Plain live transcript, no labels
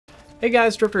Hey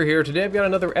guys, Drifter here. Today I've got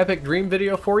another epic dream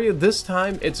video for you. This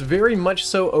time it's very much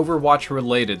so Overwatch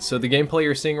related. So the gameplay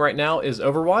you're seeing right now is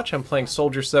Overwatch. I'm playing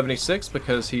Soldier 76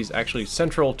 because he's actually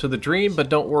central to the dream, but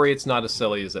don't worry, it's not as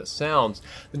silly as it sounds.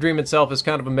 The dream itself is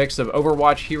kind of a mix of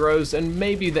Overwatch heroes and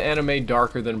maybe the anime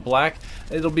Darker Than Black.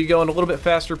 It'll be going a little bit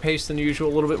faster paced than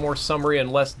usual, a little bit more summary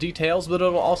and less details, but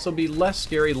it'll also be less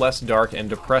scary, less dark,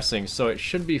 and depressing, so it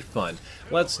should be fun.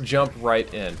 Let's jump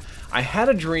right in. I had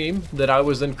a dream that I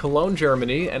was in Cologne,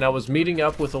 Germany, and I was meeting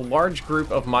up with a large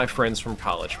group of my friends from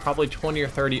college, probably 20 or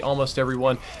 30, almost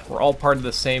everyone. We're all part of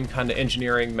the same kind of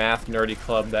engineering, math, nerdy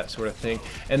club, that sort of thing.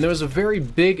 And there was a very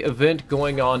big event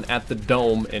going on at the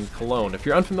Dome in Cologne. If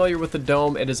you're unfamiliar with the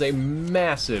Dome, it is a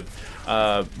massive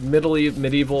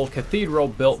medieval cathedral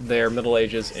built there, Middle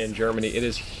Ages in Germany. It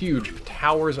is huge,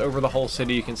 towers over the whole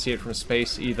city, you can see it from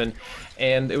space even,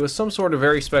 and it was some sort of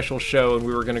very special show, and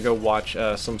we were going to go watch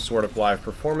some sort of live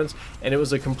performance, and it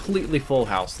was a completely full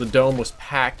house. The Dome was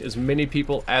packed, as many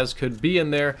people as could be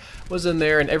in there was in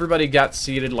there, and everybody got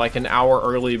seated like an hour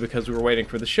early because we were waiting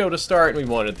for the show to start, and we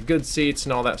wanted the good seats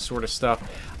and all that sort of stuff.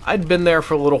 I'd been there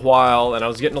for a little while and I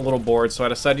was getting a little bored, so I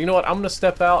decided, you know what, I'm going to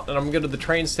step out and I'm going to go to the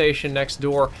train station next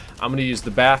door. I'm going to use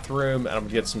the bathroom and I'm going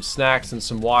to get some snacks and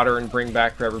some water and bring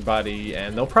back for everybody,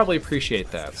 and they'll probably appreciate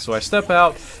that. So I step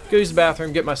out, go use the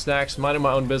bathroom, get my snacks, minding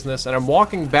my own business, and I'm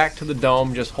walking back to the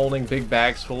Dome just holding big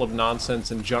bags full of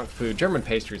nonsense and junk food. German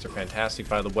pastries are fantastic,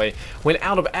 by the way. When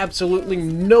out of absolutely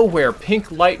nowhere, pink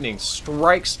lightning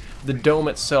strikes the Dome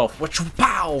itself, which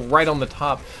pow, right on the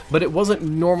top. But it wasn't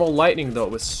normal lightning though,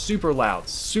 it was super loud,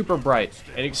 super bright,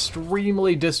 and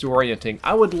extremely disorienting.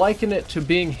 I would liken it to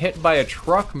being hit by a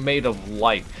truck made of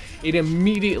light. It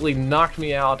immediately knocked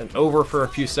me out and over for a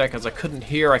few seconds. I couldn't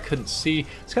hear, I couldn't see.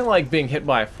 It's kind of like being hit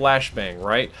by a flashbang,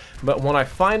 right? But when I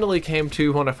finally came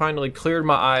to, when I finally cleared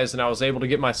my eyes and I was able to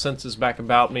get my senses back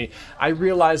about me, I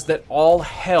realized that all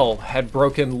hell had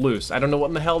broken loose. I don't know what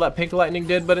in the hell that pink lightning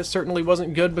did, but it certainly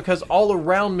wasn't good, because all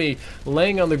around me,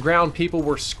 laying on the ground, people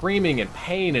were screaming in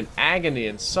pain and agony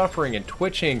and suffering and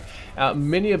twitching.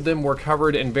 Many of them were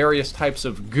covered in various types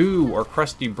of goo or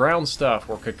crusty brown stuff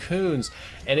or cocoons,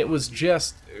 and it was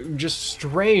just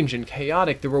strange and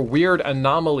chaotic. There were weird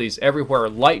anomalies everywhere: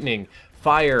 lightning,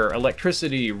 fire,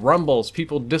 electricity, rumbles,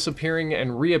 people disappearing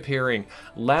and reappearing,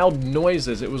 loud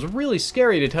noises. It was really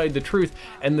scary, to tell you the truth,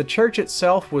 and the church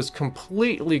itself was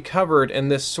completely covered in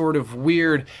this sort of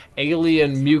weird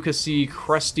alien mucousy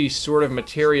crusty sort of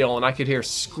material, and I could hear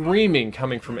screaming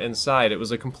coming from inside. It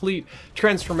was a complete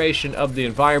transformation of the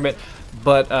environment.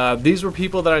 But these were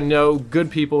people that I know, good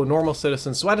people, normal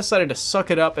citizens, so I decided to suck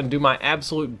it up and do my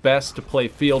absolute best to play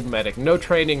field medic. No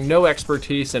training, no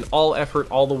expertise, and all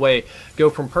effort all the way. Go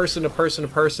from person to person to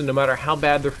person, no matter how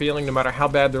bad they're feeling, no matter how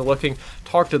bad they're looking.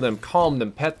 Talk to them, calm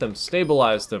them, pet them,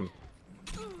 stabilize them.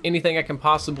 Anything I can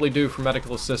possibly do for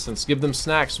medical assistance. Give them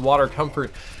snacks, water,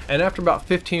 comfort. And after about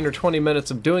 15 or 20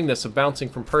 minutes of doing this, of bouncing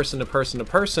from person to person to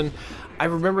person, I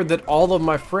remembered that all of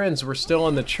my friends were still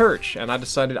in the church, and I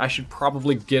decided I should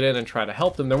probably get in and try to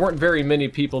help them. There weren't very many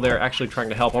people there actually trying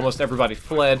to help. Almost everybody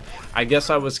fled. I guess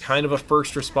I was kind of a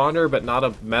first responder, but not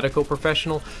a medical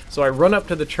professional. So I run up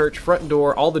to the church front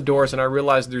door, all the doors, and I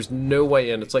realize there's no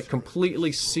way in. It's like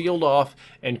completely sealed off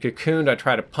and cocooned. I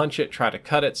try to punch it, try to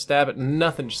cut it, stab it,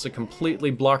 nothing, just completely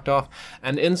blocked off.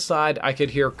 And inside I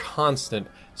could hear constant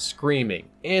screaming,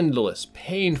 endless,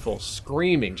 painful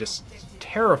screaming, just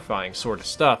terrifying sort of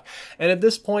stuff. And at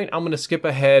this point, I'm going to skip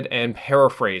ahead and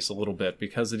paraphrase a little bit,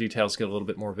 because the details get a little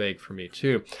bit more vague for me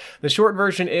too. The short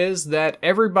version is that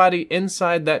everybody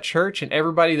inside that church and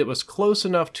everybody that was close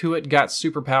enough to it got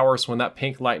superpowers when that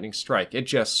pink lightning struck. It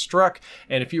just struck,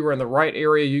 and if you were in the right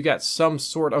area, you got some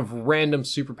sort of random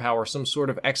superpower, some sort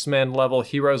of X-Men level,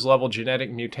 Heroes level genetic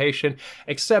mutation,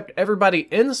 except everybody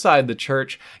inside the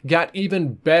church got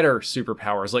even better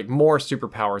superpowers, like more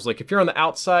superpowers. Like if you're on the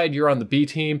outside, you're on the B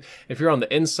team. If you're on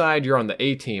the inside, you're on the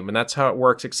A team. And that's how it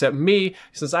works. Except me,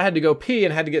 since I had to go pee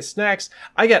and had to get snacks,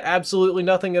 I got absolutely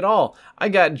nothing at all. I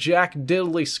got jack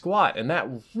diddly squat. And that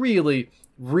really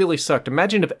sucked.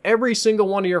 Imagine if every single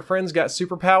one of your friends got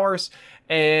superpowers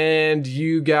and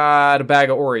you got a bag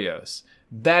of Oreos.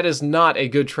 That is not a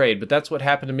good trade, but that's what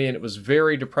happened to me, and it was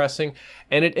very depressing.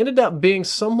 And it ended up being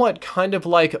somewhat kind of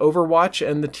like Overwatch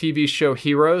and the TV show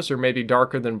Heroes, or maybe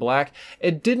Darker Than Black.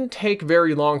 It didn't take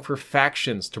very long for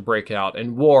factions to break out,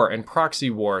 and war, and proxy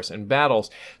wars, and battles.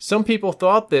 Some people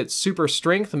thought that super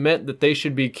strength meant that they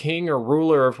should be king or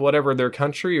ruler of whatever their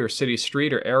country or city,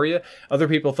 street, or area. Other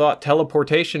people thought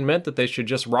teleportation meant that they should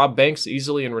just rob banks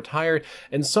easily and retire.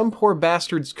 And some poor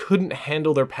bastards couldn't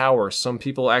handle their powers. Some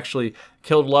people actually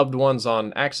killed loved ones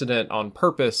on accident, on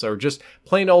purpose, or just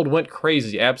plain old went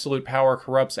crazy. Absolute power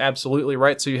corrupts absolutely,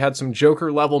 right? So you had some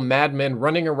Joker-level madmen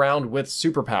running around with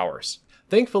superpowers.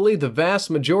 Thankfully, the vast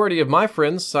majority of my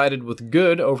friends sided with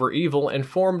good over evil and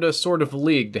formed a sort of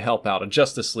league to help out, a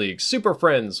Justice League, Super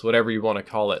Friends, whatever you want to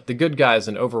call it, the good guys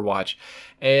in Overwatch.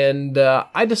 And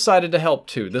I decided to help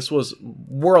too. This was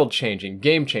world-changing,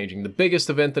 game-changing, the biggest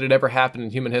event that had ever happened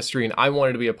in human history, and I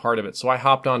wanted to be a part of it. So I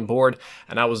hopped on board,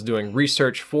 and I was doing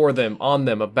research for them, on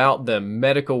them, about them,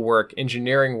 medical work,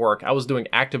 engineering work. I was doing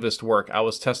activist work. I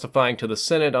was testifying to the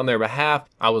Senate on their behalf.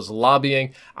 I was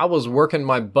lobbying. I was working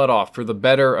my butt off for the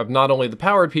better of not only the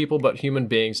powered people, but human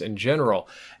beings in general.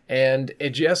 And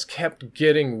it just kept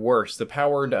getting worse. The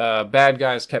powered bad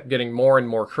guys kept getting more and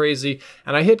more crazy,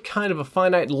 and I hit kind of a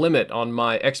finite limit on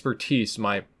my expertise,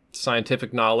 my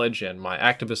scientific knowledge and my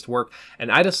activist work, and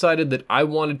I decided that I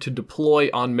wanted to deploy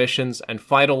on missions and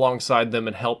fight alongside them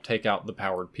and help take out the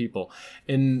powered people.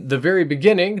 In the very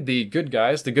beginning, the good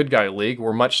guys, the Good Guy League,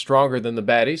 were much stronger than the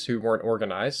baddies who weren't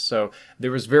organized, so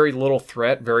there was very little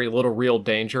threat, very little real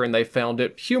danger, and they found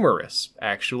it humorous,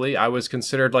 actually. I was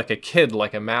considered like a kid,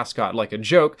 like a mascot, like a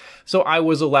joke, so I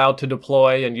was allowed to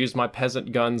deploy and use my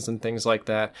peasant guns and things like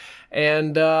that.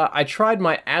 And I tried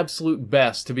my absolute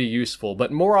best to be useful,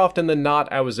 but more often than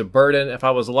not, I was a burden. If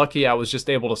I was lucky, I was just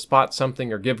able to spot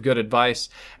something or give good advice,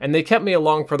 and they kept me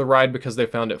along for the ride because they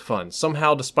found it fun.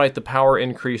 Somehow, despite the power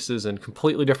increases and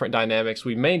completely different dynamics,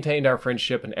 we maintained our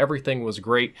friendship and everything was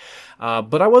great,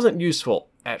 but I wasn't useful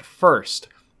at first.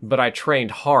 But I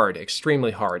trained hard, extremely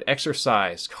hard,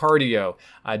 exercise, cardio.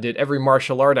 I did every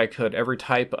martial art I could, every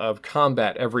type of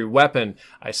combat, every weapon.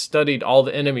 I studied all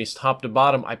the enemies top to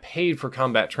bottom. I paid for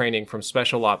combat training from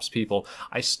special ops people.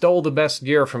 I stole the best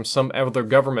gear from some other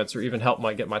governments, or even helped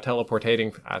get my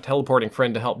teleporting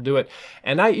friend to help do it.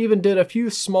 And I even did a few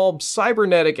small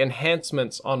cybernetic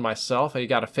enhancements on myself. I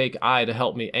got a fake eye to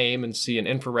help me aim and see in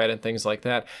infrared and things like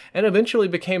that, and eventually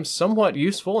became somewhat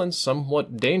useful and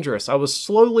somewhat dangerous. I was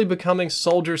slowly becoming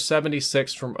Soldier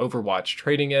 76 from Overwatch,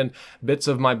 trading in bits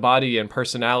of my body and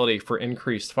personality for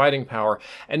increased fighting power,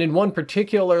 and in one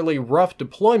particularly rough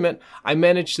deployment, I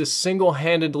managed to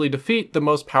single-handedly defeat the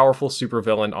most powerful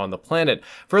supervillain on the planet.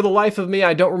 For the life of me,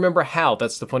 I don't remember how.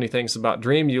 That's the funny things about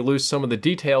Dream, you lose some of the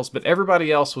details, but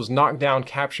everybody else was knocked down,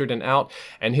 captured, and out,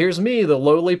 and here's me, the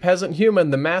lowly peasant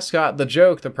human, the mascot, the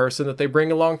joke, the person that they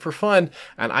bring along for fun,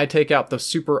 and I take out the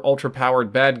super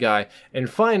ultra-powered bad guy, and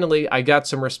finally, I got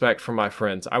some respect from my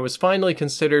friends. I was finally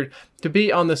considered to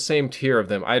be on the same tier of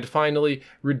them. I had finally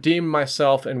redeemed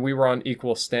myself and we were on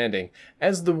equal standing.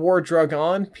 As the war drug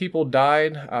on, people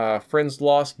died, friends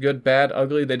lost, good, bad,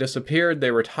 ugly, they disappeared, they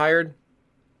retired,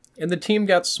 and the team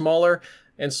got smaller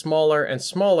and smaller and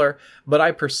smaller, but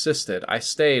I persisted. I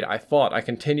stayed, I fought, I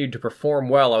continued to perform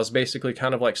well. I was basically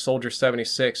kind of like Soldier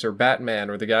 76 or Batman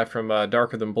or the guy from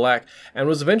Darker Than Black, and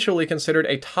was eventually considered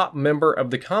a top member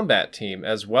of the combat team,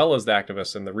 as well as the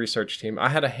activists and the research team. I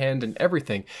had a hand in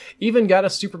everything. Even got a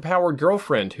superpowered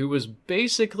girlfriend who was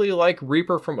basically like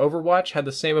Reaper from Overwatch, had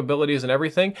the same abilities and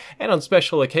everything, and on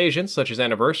special occasions, such as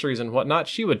anniversaries and whatnot,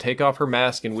 she would take off her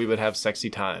mask and we would have sexy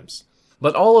times.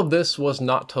 But all of this was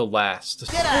not to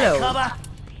last.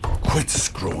 Quit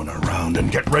screwing around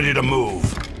and get ready to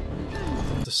move.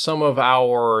 Some of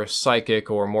our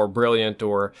psychic or more brilliant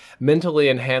or mentally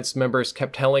enhanced members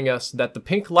kept telling us that the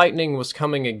pink lightning was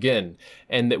coming again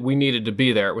and that we needed to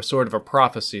be there. It was sort of a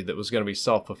prophecy that was going to be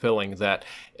self-fulfilling, that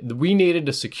we needed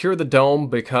to secure the dome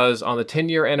because on the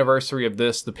 10-year anniversary of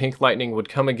this, the pink lightning would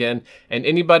come again and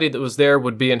anybody that was there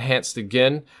would be enhanced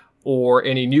again, or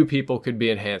any new people could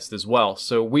be enhanced as well.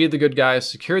 So we, the good guys,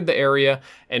 secured the area,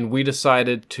 and we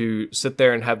decided to sit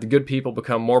there and have the good people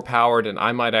become more powered, and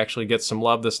I might actually get some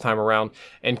love this time around,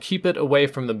 and keep it away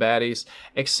from the baddies,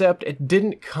 except it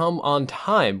didn't come on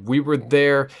time. We were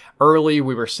there early,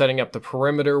 we were setting up the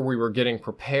perimeter, we were getting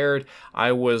prepared,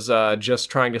 I was just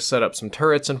trying to set up some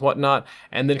turrets and whatnot,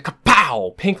 and then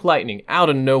kapow! Pink lightning out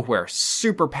of nowhere,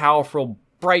 super powerful,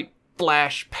 bright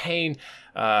flash, pain,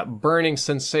 burning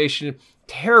sensation,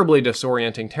 terribly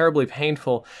disorienting, terribly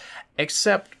painful,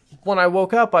 except when I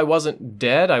woke up, I wasn't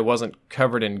dead, I wasn't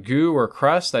covered in goo or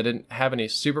crust, I didn't have any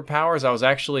superpowers, I was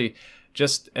actually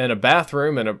just in a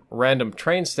bathroom in a random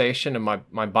train station, and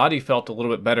my body felt a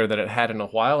little bit better than it had in a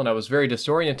while, and I was very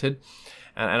disoriented,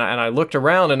 and I looked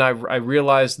around and I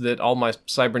realized that all my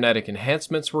cybernetic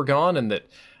enhancements were gone, and that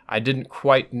I didn't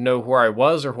quite know where I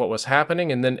was or what was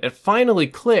happening, and then it finally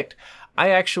clicked.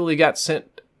 I actually got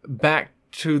sent back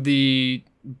to the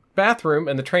bathroom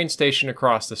and the train station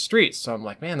across the street. So I'm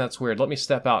like, man, that's weird. Let me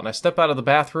step out. And I step out of the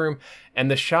bathroom,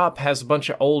 and the shop has a bunch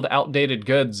of old, outdated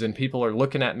goods, and people are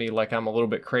looking at me like I'm a little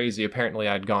bit crazy. Apparently,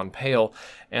 I'd gone pale.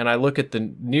 And I look at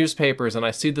the newspapers, and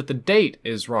I see that the date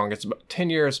is wrong. It's about 10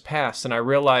 years past, and I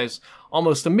realize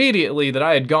almost immediately that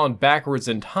I had gone backwards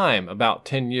in time about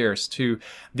 10 years to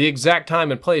the exact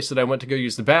time and place that I went to go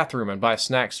use the bathroom and buy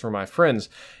snacks for my friends.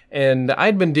 And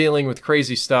I'd been dealing with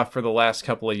crazy stuff for the last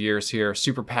couple of years here.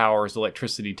 Superpowers,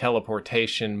 electricity,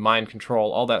 teleportation, mind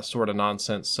control, all that sort of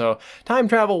nonsense. So time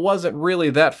travel wasn't really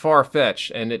that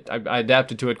far-fetched, and I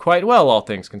adapted to it quite well, all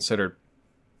things considered.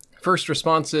 First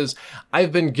response is,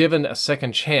 I've been given a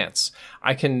second chance.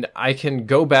 I can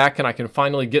go back and I can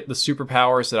finally get the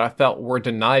superpowers that I felt were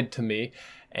denied to me,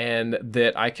 and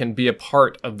that I can be a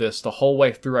part of this the whole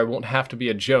way through. I won't have to be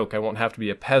a joke. I won't have to be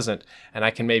a peasant, and I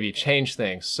can maybe change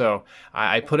things. So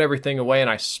I put everything away and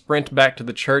I sprint back to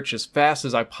the church as fast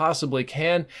as I possibly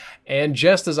can. And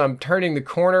just as I'm turning the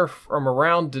corner from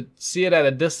around to see it at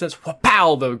a distance,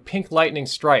 wha-pow, the pink lightning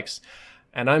strikes,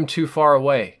 and I'm too far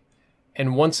away.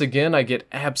 And once again, I get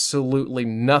absolutely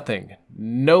nothing.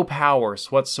 No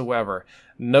powers whatsoever.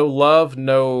 No love,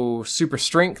 no super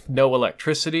strength, no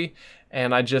electricity.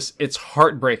 And it's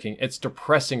heartbreaking. It's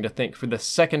depressing to think for the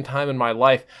second time in my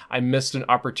life, I missed an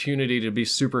opportunity to be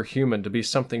superhuman, to be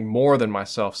something more than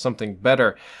myself, something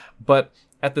better. But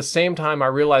at the same time, I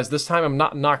realized this time I'm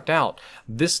not knocked out.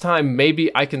 This time, maybe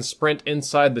I can sprint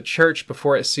inside the church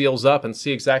before it seals up and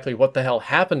see exactly what the hell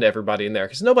happened to everybody in there.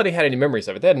 Because nobody had any memories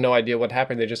of it. They had no idea what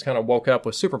happened. They just kind of woke up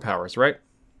with superpowers, right?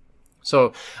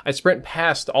 So I sprint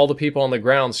past all the people on the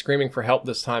ground screaming for help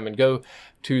this time and go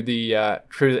to the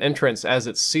entrance as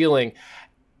it's sealing.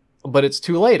 But it's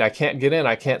too late. I can't get in.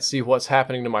 I can't see what's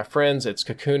happening to my friends. It's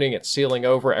cocooning. It's sealing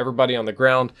over. Everybody on the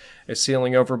ground is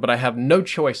sealing over. But I have no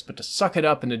choice but to suck it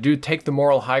up and to take the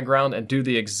moral high ground and do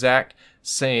the exact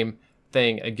same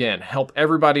thing again. Help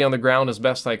everybody on the ground as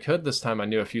best I could. This time I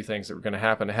knew a few things that were going to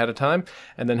happen ahead of time.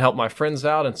 And then help my friends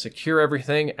out and secure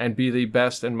everything and be the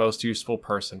best and most useful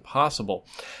person possible.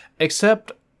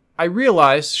 Except I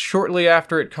realized shortly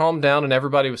after it calmed down and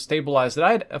everybody was stabilized that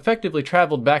I had effectively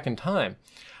traveled back in time.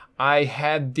 I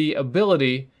had the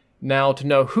ability now to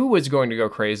know who was going to go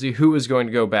crazy, who was going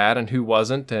to go bad, and who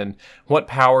wasn't, and what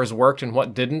powers worked and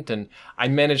what didn't, and I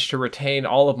managed to retain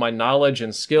all of my knowledge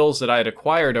and skills that I had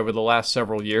acquired over the last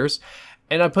several years,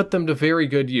 and I put them to very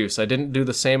good use. I didn't do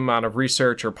the same amount of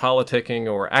research or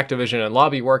politicking or Activision and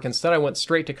lobby work. Instead, I went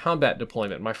straight to combat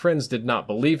deployment. My friends did not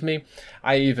believe me.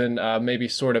 I even maybe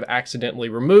sort of accidentally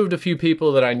removed a few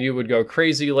people that I knew would go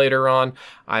crazy later on.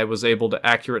 I was able to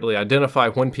accurately identify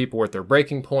when people were at their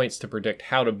breaking points to predict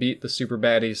how to beat the super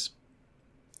baddies,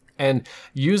 and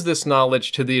use this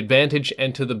knowledge to the advantage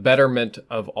and to the betterment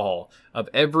of all, of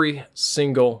every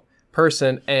single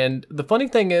person. And the funny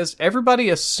thing is, everybody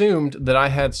assumed that I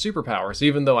had superpowers,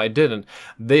 even though I didn't.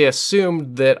 They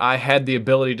assumed that I had the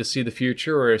ability to see the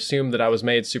future, or assumed that I was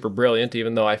made super brilliant,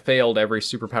 even though I failed every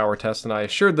superpower test, and I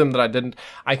assured them that I didn't.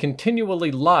 I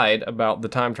continually lied about the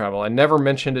time travel. I never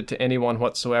mentioned it to anyone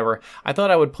whatsoever. I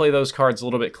thought I would play those cards a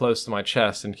little bit close to my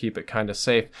chest and keep it kind of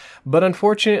safe. But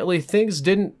unfortunately, things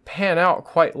didn't pan out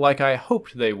quite like I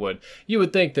hoped they would. You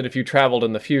would think that if you traveled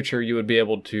in the future, you would be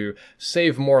able to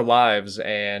save more lives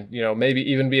and, maybe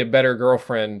even be a better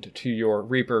girlfriend to your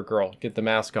Reaper girl. Get the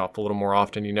mask off a little more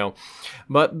often,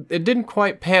 But it didn't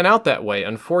quite pan out that way.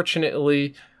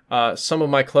 Unfortunately, some of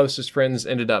my closest friends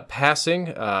ended up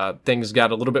passing. Things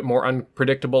got a little bit more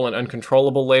unpredictable and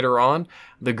uncontrollable later on.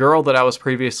 The girl that I was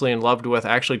previously in love with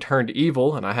actually turned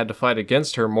evil, and I had to fight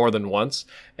against her more than once.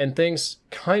 And things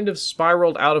kind of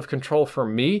spiraled out of control for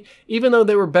me, even though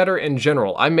they were better in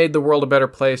general. I made the world a better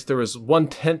place. There was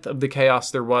 1/10 of the chaos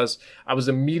there was. I was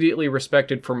immediately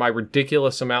respected for my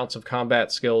ridiculous amounts of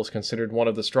combat skills, considered one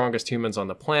of the strongest humans on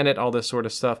the planet, all this sort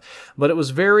of stuff. But it was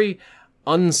very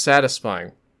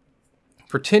unsatisfying.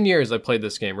 For 10 years I played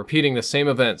this game, repeating the same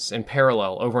events in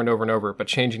parallel over and over and over, but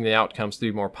changing the outcomes to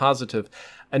be more positive,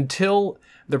 until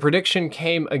the prediction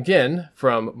came again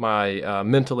from my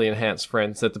mentally enhanced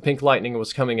friends that the pink lightning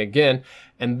was coming again,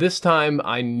 and this time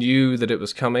I knew that it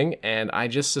was coming, and I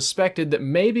just suspected that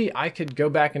maybe I could go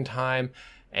back in time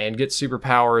and get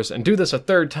superpowers and do this a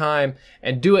third time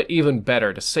and do it even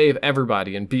better to save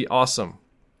everybody and be awesome.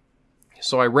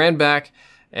 So I ran back,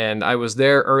 and I was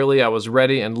there early, I was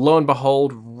ready, and lo and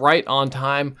behold, right on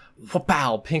time,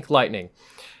 wha-pow, pink lightning.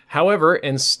 However,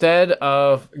 instead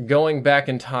of going back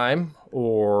in time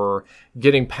or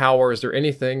getting powers or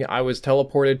anything, I was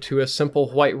teleported to a simple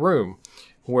white room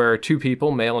where two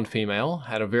people, male and female,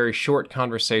 had a very short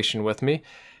conversation with me,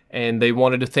 and they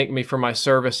wanted to thank me for my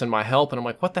service and my help. And I'm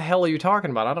like, what the hell are you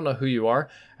talking about? I don't know who you are.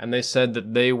 And they said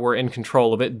that they were in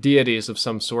control of it, deities of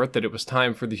some sort, that it was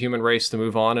time for the human race to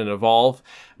move on and evolve.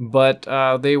 But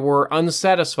they were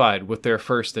unsatisfied with their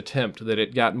first attempt, that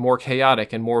it got more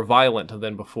chaotic and more violent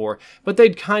than before. But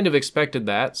they'd kind of expected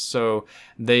that, so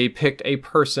they picked a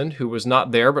person who was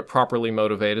not there but properly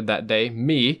motivated that day,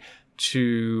 me,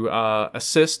 to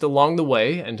assist along the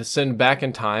way and to send back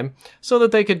in time so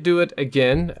that they could do it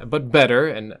again, but better,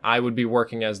 and I would be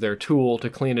working as their tool to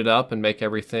clean it up and make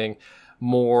everything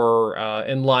more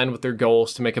in line with their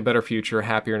goals, to make a better future,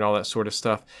 happier, and all that sort of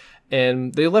stuff.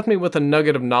 And they left me with a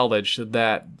nugget of knowledge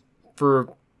that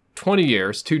for 20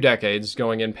 years, 2 decades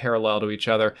going in parallel to each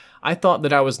other, I thought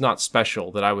that I was not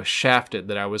special, that I was shafted,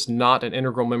 that I was not an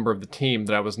integral member of the team,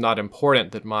 that I was not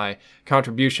important, that my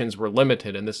contributions were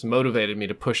limited, and this motivated me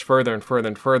to push further and further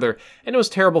and further, and it was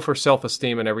terrible for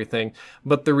self-esteem and everything.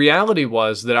 But the reality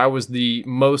was that I was the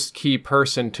most key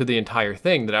person to the entire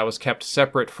thing, that I was kept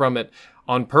separate from it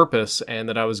on purpose, and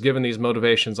that I was given these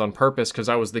motivations on purpose because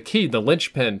I was the key, the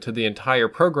linchpin to the entire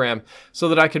program, so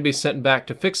that I could be sent back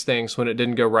to fix things when it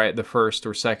didn't go right the first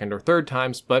or second or third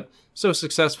times. But so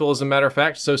successful, as a matter of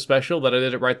fact, so special that I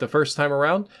did it right the first time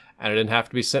around, and I didn't have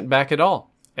to be sent back at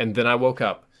all. And then I woke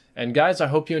up. And guys, I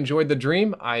hope you enjoyed the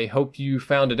dream. I hope you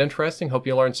found it interesting. Hope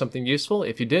you learned something useful.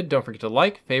 If you did, don't forget to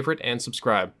like, favorite, and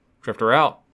subscribe. Drifter out.